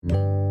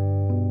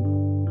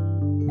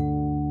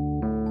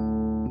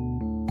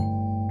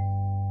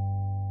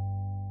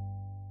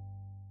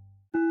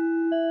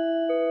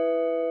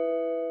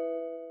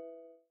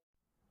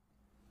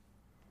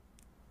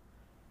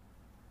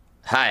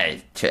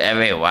Hi to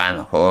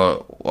everyone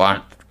who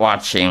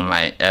watching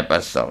my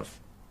episodes.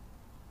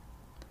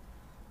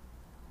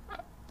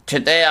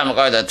 Today I'm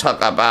going to talk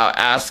about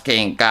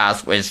asking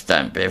God's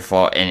wisdom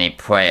before any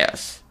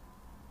prayers.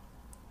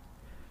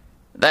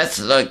 Let's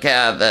look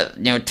at the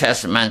New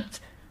Testament,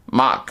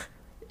 Mark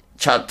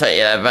chapter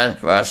 11,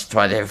 verse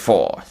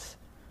 24.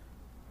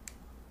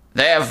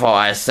 Therefore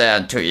I say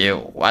unto you,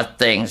 what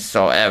things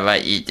soever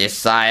ye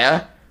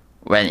desire,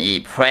 when ye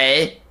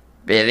pray,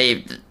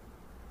 believe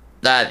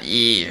that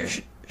ye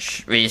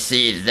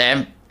receive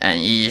them,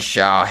 and ye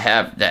shall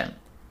have them.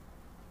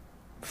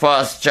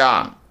 1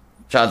 John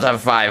chapter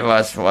 5,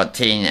 verse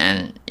 14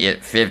 and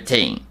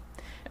 15.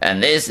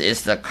 And this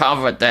is the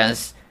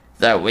confidence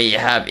that we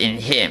have in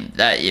him,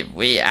 that if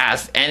we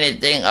ask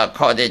anything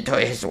according to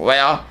his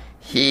will,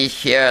 he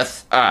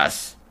hears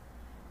us.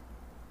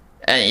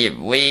 And if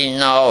we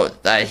know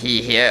that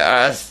he hears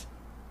us,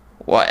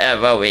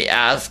 whatever we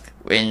ask,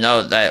 we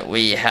know that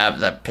we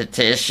have the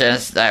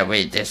petitions that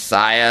we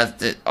desire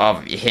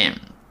of him.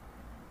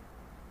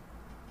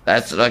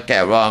 Let's look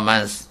at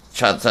Romans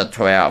chapter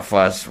 12,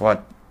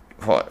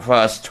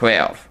 verse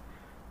 12.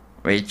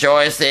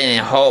 Rejoicing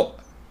in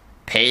hope,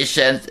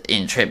 patient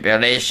in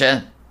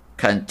tribulation,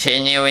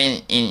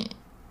 continuing in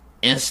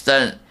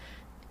instant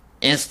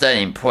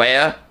in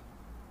prayer.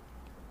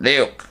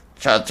 Luke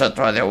chapter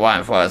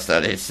 21, verse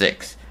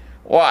 36.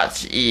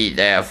 Watch ye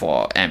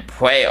therefore, and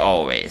pray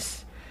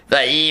always,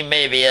 that ye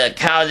may be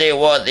accounted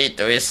worthy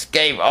to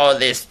escape all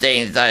these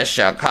things that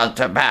shall come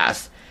to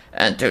pass,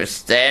 and to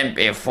stand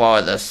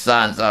before the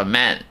sons of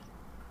men.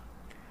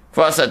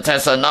 1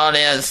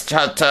 Thessalonians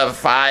chapter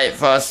 5,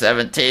 verse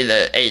 17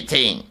 to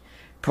 18.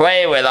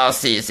 Pray without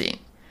ceasing.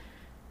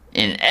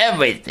 In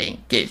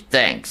everything give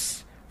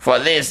thanks, for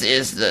this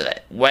is the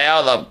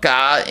will of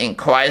God in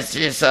Christ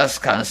Jesus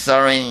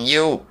concerning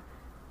you.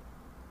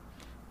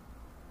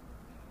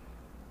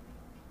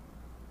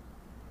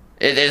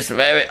 It is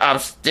very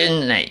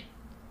obstinate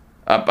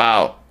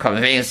about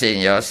convincing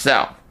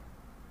yourself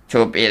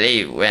to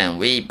believe when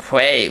we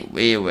pray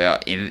we will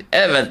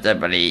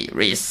inevitably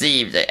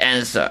receive the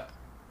answer.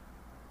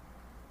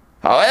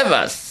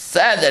 However,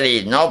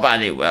 sadly,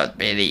 nobody will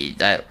believe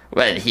that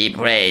when he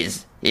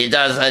prays, he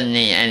doesn't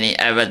need any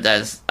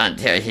evidence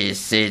until he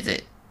sees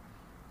it.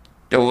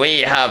 Do we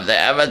have the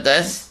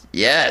evidence?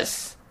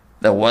 Yes.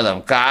 The Word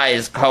of God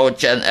is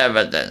cogent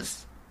evidence.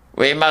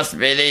 We must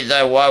believe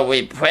that what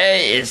we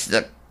pray is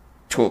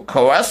to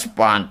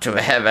correspond to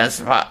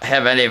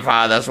Heavenly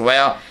Father's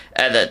will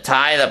at the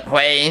time of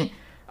praying.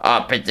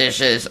 Our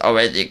petition is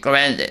already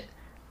granted.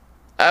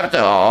 After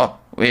all,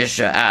 we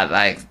should act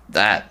like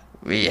that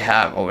we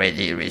have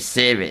already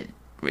received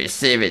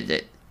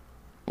it.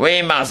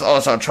 We must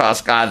also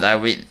trust God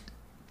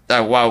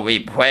that what we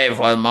pray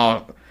for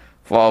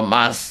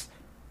must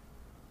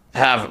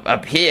have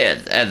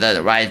appeared at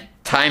the right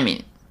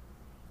timing.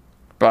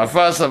 But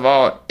first of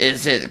all,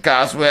 is it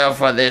God's will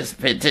for this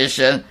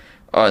petition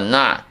or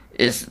not?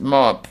 It's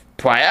more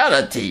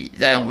priority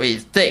than we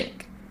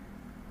think.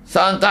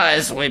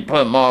 Sometimes we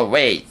put more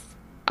weight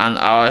on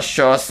our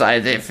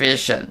short-sighted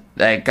vision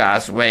than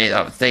God's way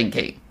of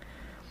thinking.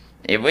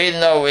 If we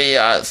know we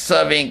are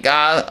serving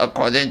God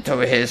according to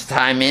his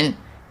timing,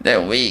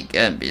 then we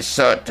can be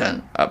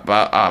certain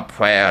about our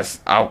prayer's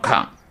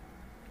outcome.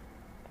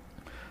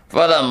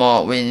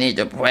 Furthermore, we need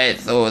to pray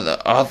through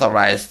the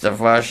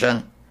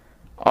authorization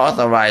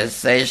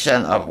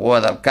of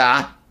Word of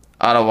God.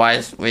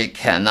 Otherwise, we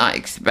cannot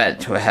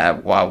expect to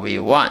have what we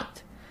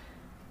want.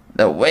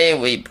 The way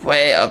we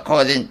pray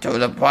according to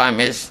the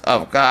promise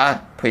of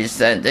God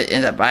presented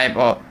in the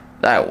Bible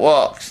that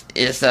works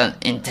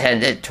isn't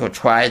intended to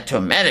try to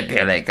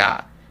manipulate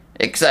God,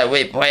 except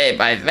we pray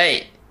by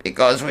faith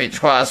because we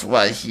trust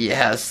what he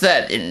has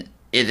said it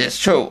is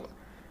true.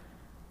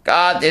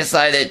 God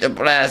decided to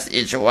bless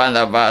each one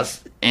of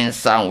us in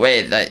some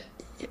way that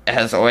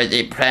has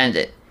already planned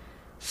it.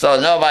 So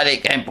nobody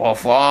can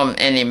perform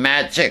any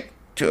magic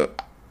to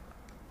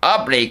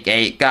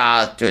obligate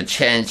God to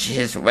change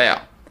his will.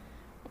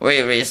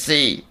 We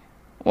receive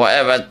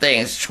whatever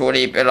things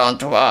truly belong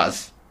to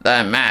us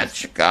that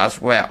match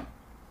God's will.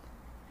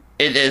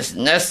 It is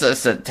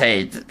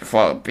necessitated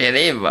for a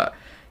believer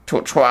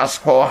to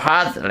trust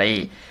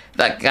wholeheartedly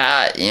that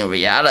God in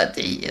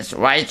reality is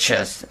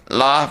righteous,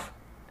 love,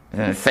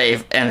 and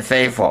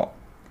faithful.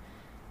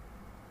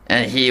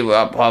 And he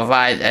will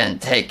provide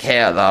and take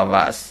care of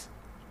us.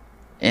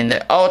 In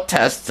the Old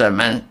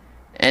Testament,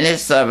 any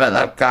servant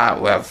of God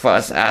will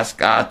first ask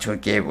God to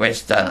give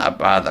wisdom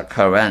about the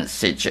current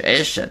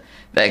situation,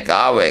 that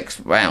God will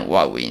explain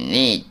what we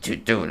need to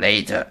do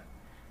later.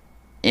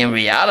 In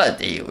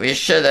reality, we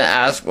shouldn't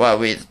ask what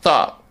we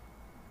thought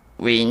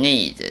we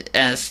need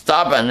and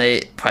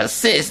stubbornly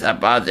persist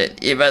about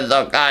it, even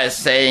though God is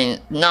saying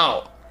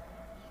no.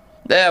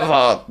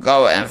 Therefore,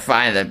 go and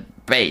find the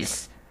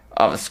base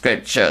of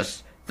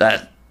scriptures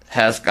that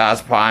has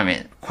God's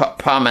prominent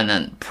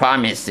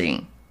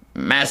promising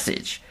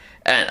message,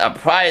 and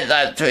apply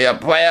that to your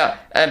prayer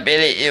and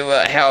believe it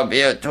will help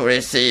you to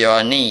receive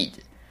your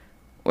need.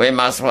 We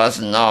must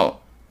first know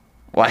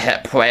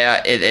what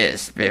prayer it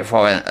is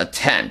before an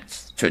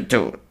attempt to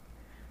do.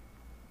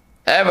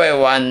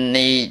 Everyone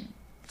needs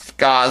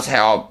God's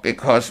help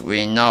because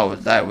we know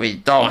that we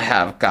don't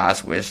have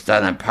God's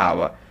wisdom and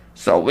power,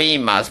 so we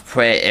must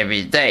pray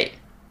every day.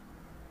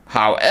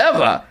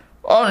 However,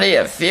 only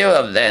a few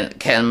of them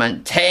can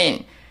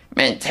maintain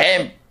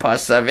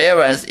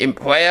perseverance in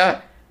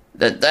prayer.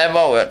 The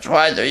devil will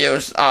try to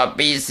use our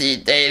busy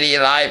daily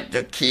life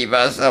to keep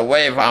us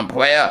away from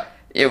prayer.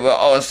 It will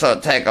also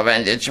take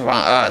advantage from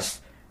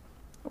us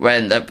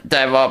when the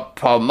devil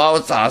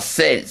promotes our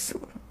sins,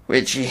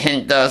 which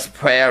hinders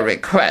prayer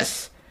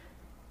requests.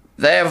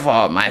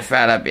 Therefore, my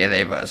fellow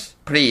believers,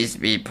 please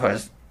be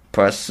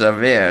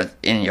persevered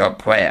in your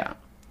prayer.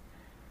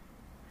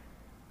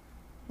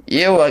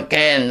 You will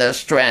gain the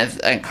strength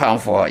and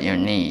comfort you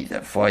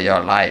need for your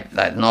life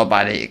that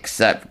nobody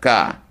except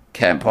God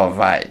can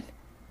provide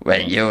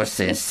when you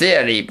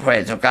sincerely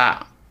pray to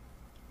God.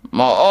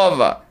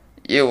 Moreover,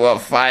 you will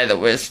find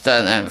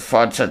wisdom and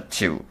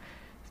fortitude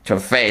to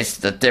face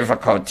the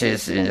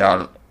difficulties in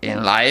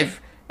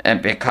life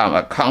and become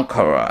a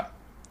conqueror.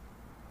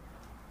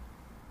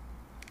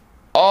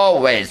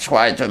 Always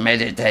try to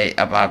meditate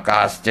about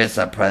God's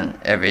discipline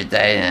every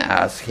day and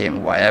ask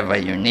Him whatever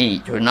you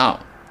need to know.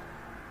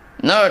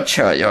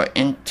 Nurture your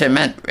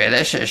intimate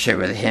relationship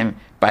with Him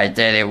by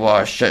daily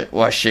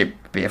worship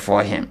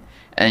before Him,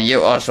 and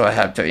you also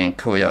have to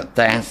include your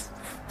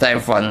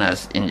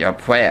thankfulness in your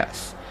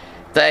prayers.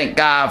 Thank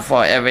God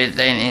for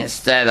everything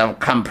instead of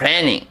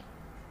complaining.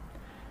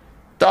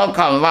 Don't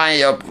confine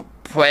your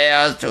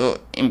prayers to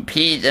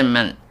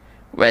impediment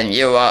when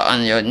you are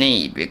on your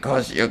knee,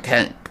 because you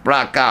can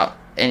block out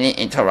any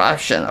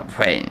interruption of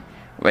praying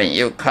when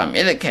you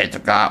communicate to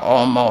God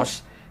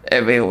almost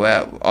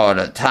everywhere all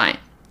the time.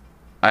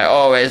 I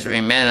always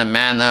remain a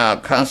man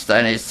of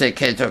constantly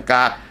seeking to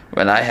God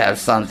when I have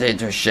something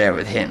to share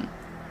with Him.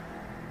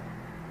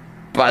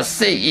 But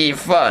seek ye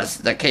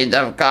first the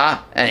kingdom of God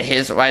and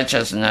His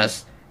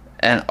righteousness,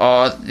 and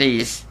all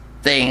these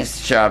things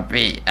shall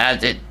be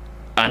added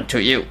unto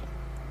you.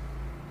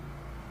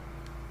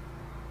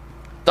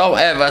 Don't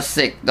ever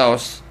seek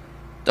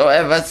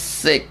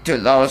to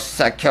those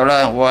secular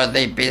and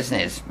worldly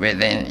business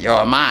within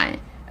your mind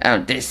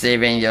and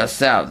deceiving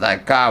yourself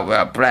that God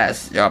will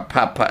bless your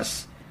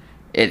purpose.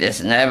 It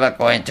is never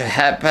going to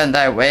happen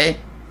that way.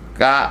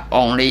 God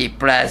only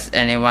bless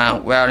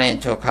anyone willing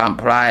to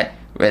comply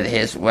with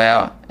His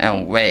will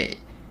and way,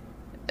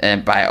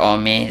 and by all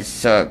means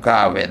serve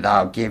God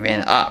without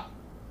giving up.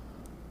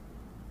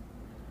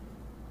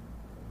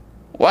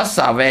 What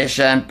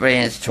salvation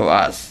brings to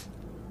us?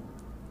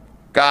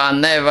 God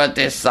never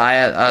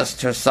desired us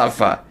to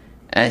suffer,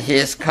 and He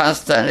is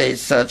constantly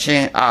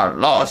searching out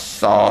lost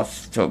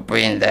souls to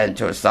bring them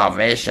to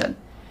salvation.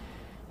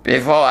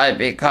 Before I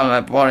become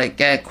a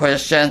born-again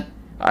Christian,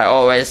 I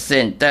always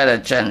sinned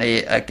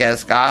diligently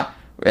against God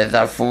with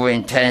the full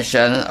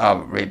intention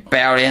of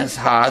rebellious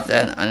heart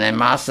and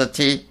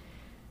animosity.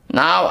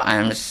 Now I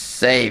am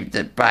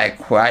saved by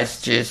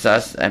Christ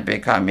Jesus and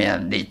becoming a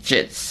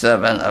legit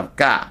servant of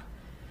God.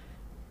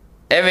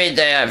 Every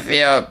day I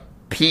feel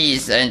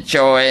peace and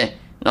joy,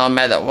 no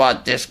matter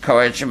what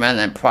discouragement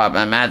and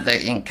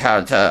problematic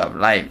encounter of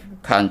life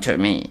come to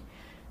me.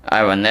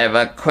 I will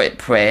never quit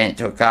praying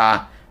to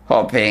God,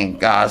 hoping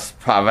God's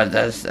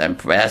providence and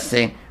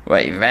blessing will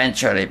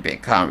eventually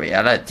become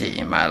reality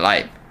in my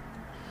life.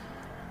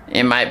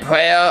 In my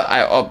prayer,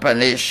 I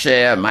openly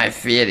share my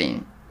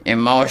feelings,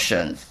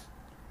 emotions,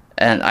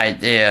 and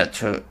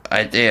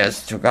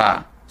ideas to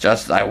God,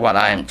 just like what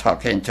I am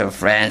talking to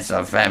friends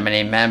or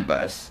family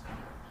members.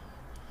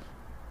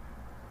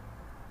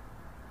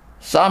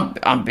 Some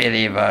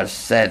unbelievers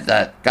said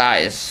that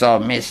God is so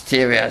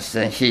mysterious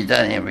and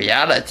hidden in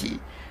reality.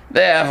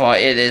 Therefore,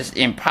 it is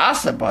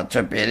impossible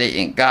to believe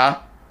in God.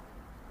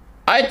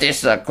 I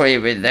disagree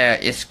with their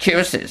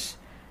excuses.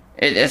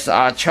 It is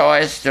our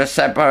choice to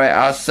separate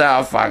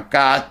ourselves from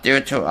God due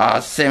to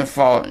our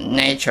sinful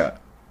nature.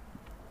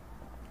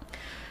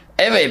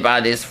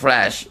 Everybody's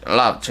flesh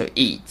loves to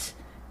eat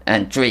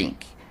and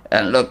drink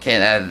and looking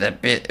at the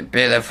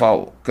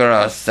beautiful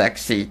girl's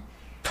sexy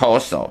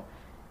torso,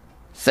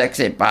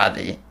 sexy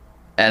body,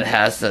 and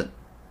has a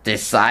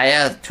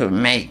desire to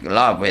make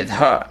love with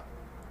her.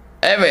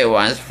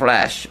 Everyone's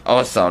flesh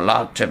also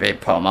loves to be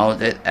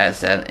promoted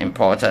as an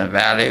important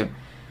value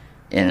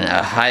in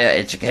a higher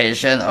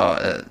education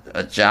or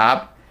a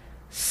job.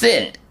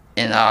 Sin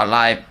in our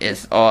life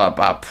is all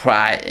about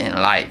pride in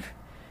life,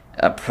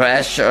 a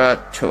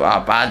pressure to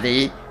our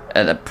body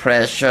and a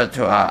pressure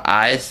to our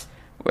eyes.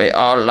 We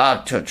all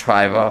love to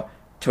travel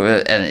to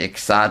an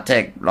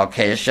exotic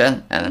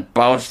location and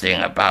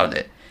boasting about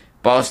it,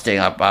 boasting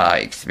about our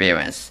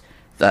experience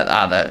that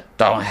others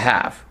don't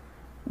have.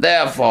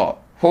 Therefore,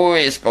 who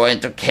is going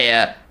to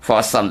care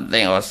for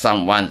something or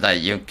someone that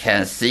you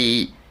can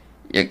see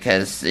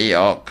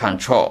or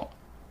control?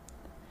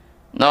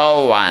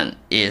 No one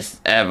is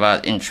ever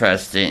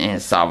interested in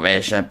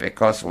salvation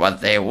because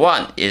what they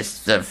want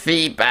is the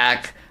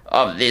feedback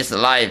of this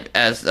life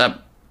as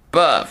a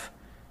birth.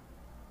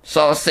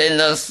 So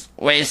sinners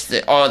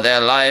wasted all their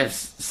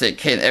lives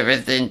seeking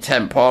everything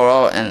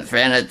temporal and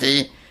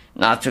vanity,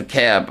 not to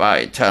care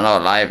about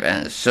eternal life,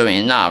 and soon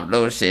enough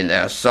losing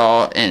their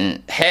soul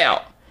in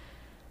hell.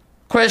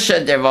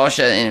 Christian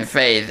devotion in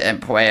faith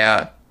and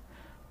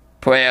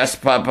prayer's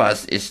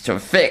purpose is to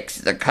fix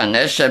the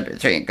connection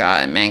between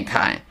God and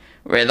mankind.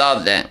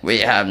 Without them, we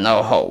have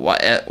no hope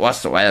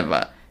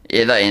whatsoever,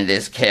 either in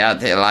this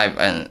chaotic life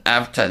and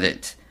after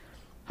it.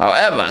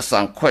 However,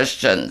 some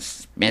Christians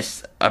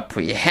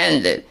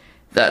misapprehended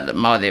the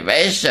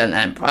motivation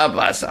and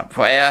purpose of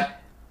prayer.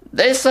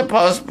 They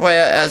suppose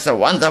prayer as a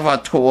wonderful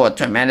tool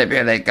to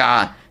manipulate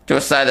God to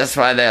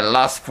satisfy their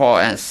lustful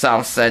and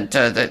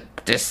self-centered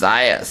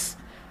desires.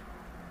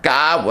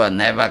 God will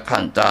never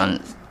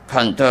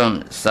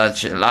condone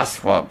such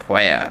lustful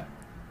prayer.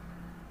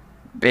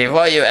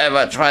 Before you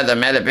ever try to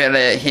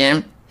manipulate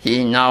Him,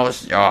 He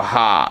knows your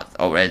heart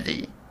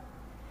already.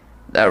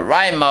 The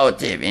right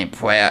motive in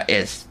prayer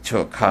is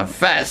to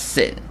confess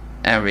sin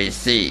and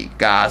receive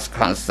God's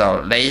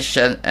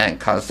consolation and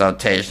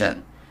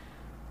consultation.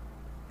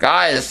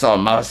 God is so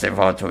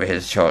merciful to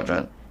His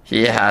children.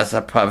 He has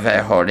a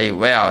perfect holy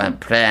will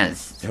and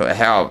plans to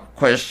help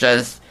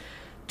Christians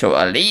to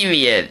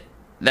alleviate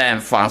them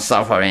from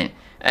suffering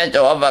and to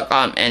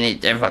overcome any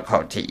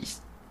difficulties.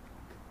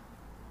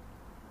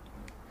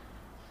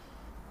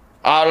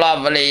 Our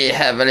lovely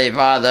Heavenly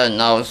Father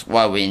knows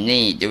what we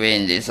need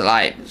during this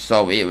life,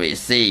 so we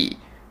receive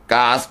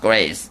God's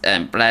grace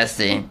and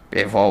blessing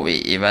before we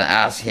even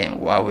ask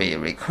Him what we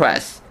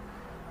request.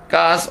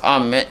 God's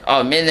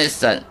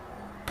omniscient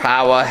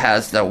power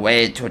has the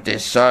way to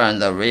discern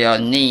the real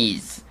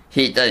needs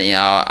hidden in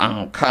our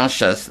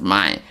unconscious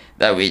mind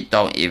that we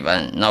don't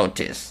even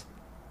notice.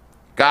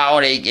 God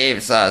only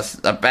gives us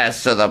the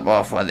best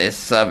suitable for His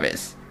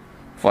service,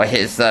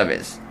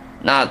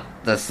 not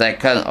the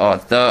second or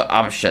third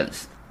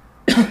options.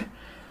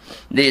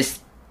 These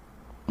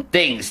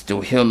things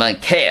do human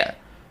care,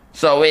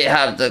 so we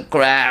have to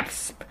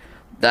grasp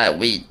that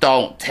we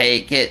don't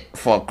take it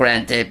for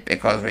granted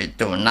because we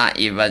do not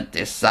even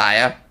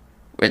desire,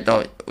 we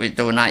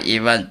do not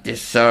even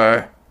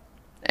deserve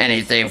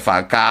anything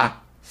from God,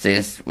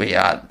 since we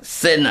are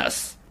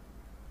sinners.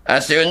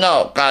 As you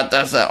know, God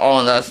doesn't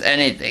owe us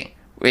anything.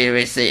 We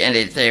receive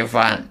anything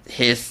from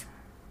His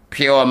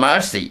pure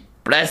mercy,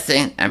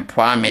 blessing, and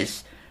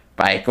promise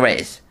by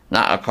grace,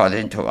 not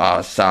according to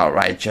our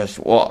self-righteous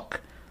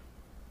work.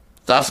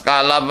 Does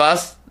God love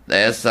us?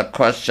 There's a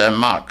question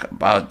mark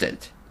about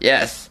it.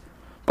 Yes,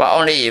 but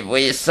only if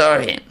we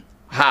serve Him.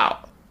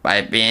 How?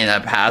 By being a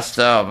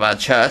pastor of a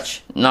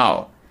church?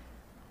 No.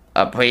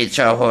 A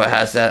preacher who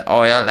has an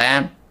oil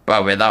lamp,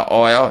 but without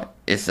oil,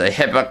 is a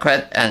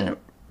hypocrite and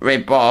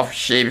rip off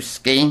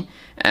sheepskin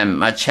and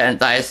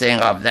merchandising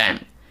of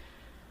them.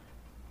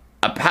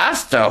 A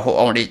pastor who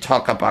only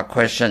talks about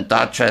Christian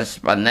doctrines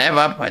but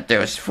never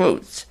produces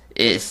fruits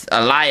is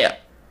a liar.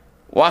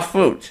 What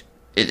fruit?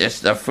 It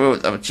is the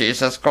fruit of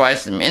Jesus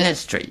Christ's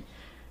ministry.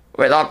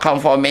 Without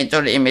conforming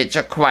to the image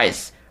of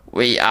Christ,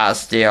 we are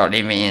still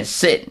living in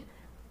sin.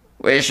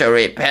 We should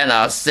repent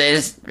our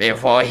sins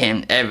before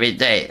Him every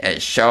day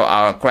and show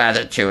our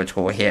gratitude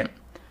to Him.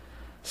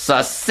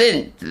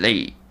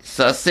 Succinctly,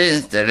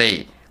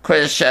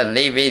 Christian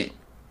living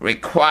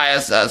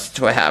requires us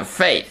to have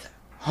faith,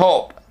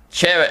 hope,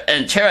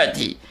 and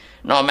charity,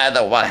 no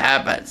matter what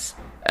happens.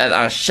 An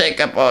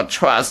unshakable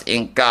trust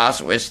in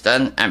God's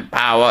wisdom and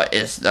power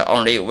is the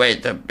only way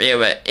to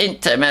build an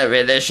intimate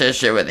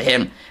relationship with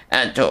Him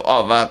and to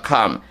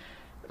overcome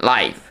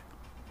life.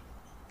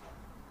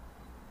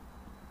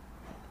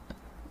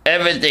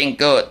 Everything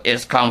good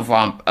is come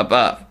from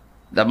above,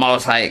 the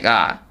Most High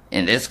God.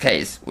 In this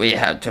case, we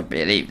have to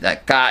believe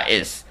that God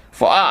is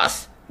for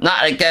us,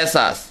 not against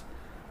us.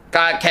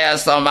 God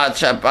cares so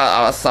much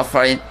about our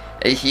suffering,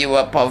 and He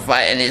will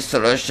provide any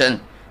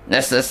solution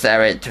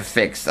necessary to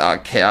fix our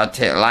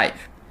chaotic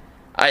life.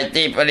 I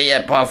deeply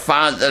and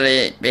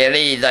profoundly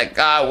believe that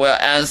God will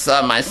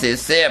answer my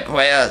sincere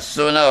prayer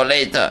sooner or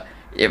later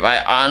if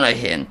I honor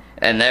Him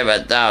and never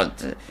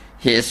doubt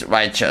His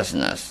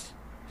righteousness.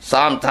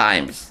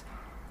 Sometimes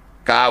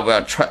God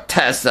will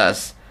test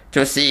us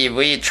to see if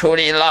we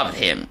truly love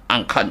Him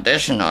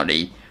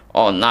unconditionally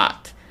or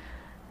not.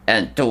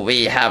 And do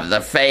we have the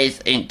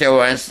faith,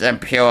 endurance,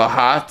 and pure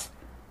heart?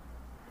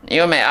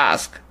 You may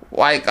ask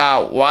why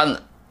God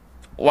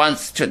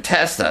wants to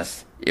test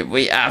us. If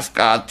we ask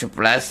God to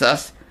bless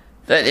us,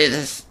 then it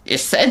is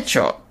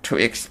essential to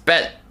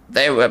expect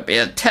there will be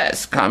a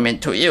test coming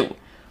to you.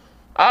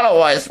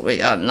 Otherwise,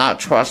 we are not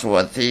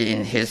trustworthy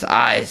in His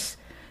eyes,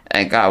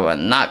 and God will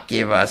not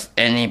give us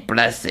any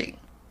blessing.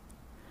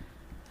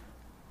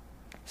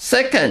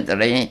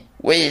 Secondly,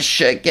 we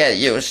should get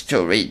used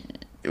to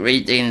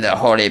reading the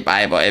Holy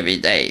Bible every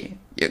day.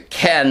 You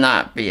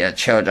cannot be a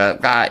child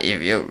of God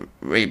if you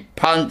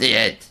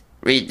repudiate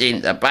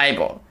reading the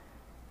Bible.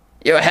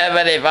 Your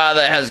Heavenly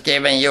Father has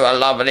given you a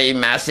lovely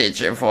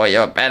message for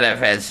your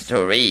benefits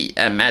to read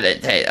and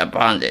meditate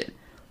upon it.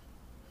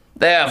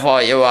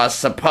 Therefore, you are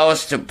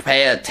supposed to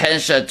pay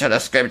attention to the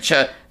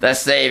scripture that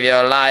save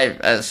your life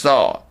and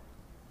soul.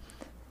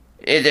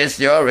 It is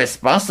your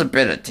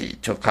responsibility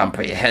to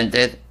comprehend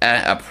it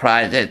and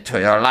apply it to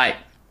your life.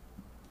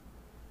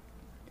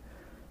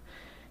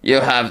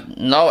 You have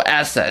no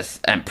access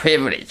and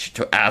privilege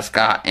to ask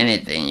God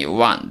anything you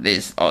want,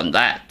 this or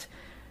that.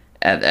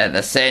 And at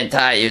the same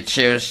time, you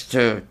choose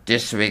to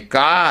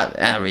disregard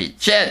and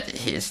reject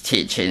His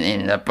teaching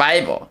in the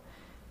Bible.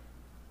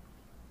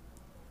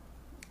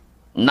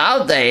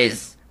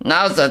 Nowadays,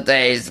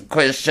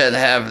 Christians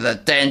have the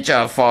danger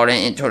of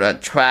falling into the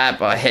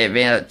trap of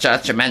having a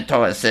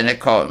judgmental and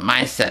cynical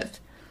mindset.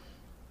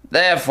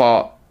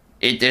 Therefore,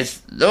 it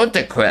is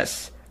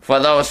ludicrous for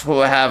those who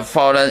have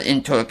fallen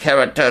into a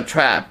character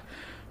trap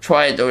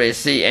trying to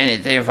receive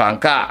anything from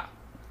God.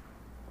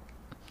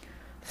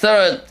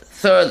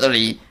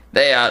 Thirdly,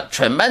 there are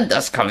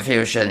tremendous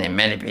confusion in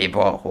many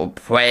people who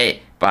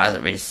pray but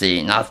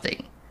receive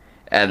nothing.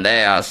 And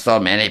there are so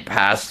many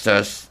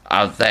pastors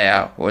out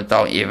there who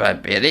don't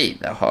even believe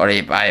the Holy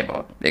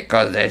Bible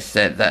because they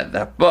said that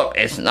the book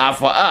is not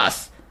for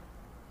us.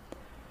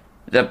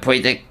 The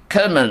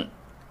predicament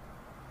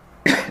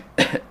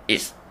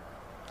is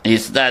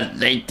that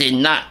they did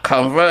not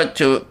convert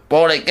to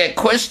born-again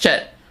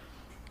Christian.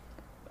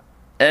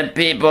 And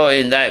people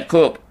in that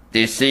group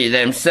deceive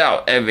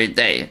themselves every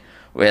day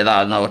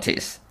without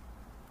notice.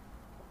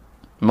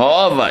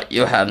 Moreover,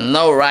 you have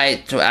no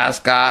right to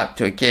ask God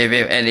to give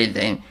you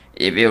anything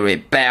if you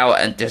rebel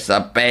and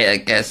disobey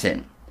against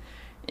Him.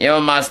 You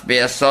must be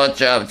a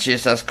soldier of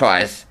Jesus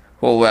Christ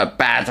who will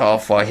battle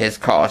for His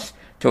cause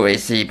to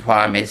receive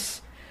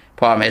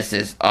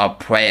promises of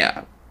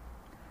prayer.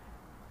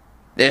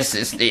 This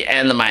is the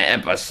end of my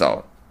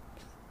episode,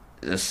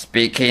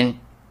 speaking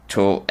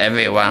to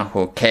everyone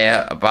who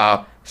cares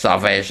about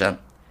salvation.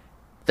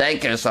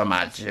 Thank you so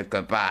much.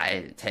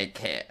 Goodbye. Take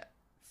care.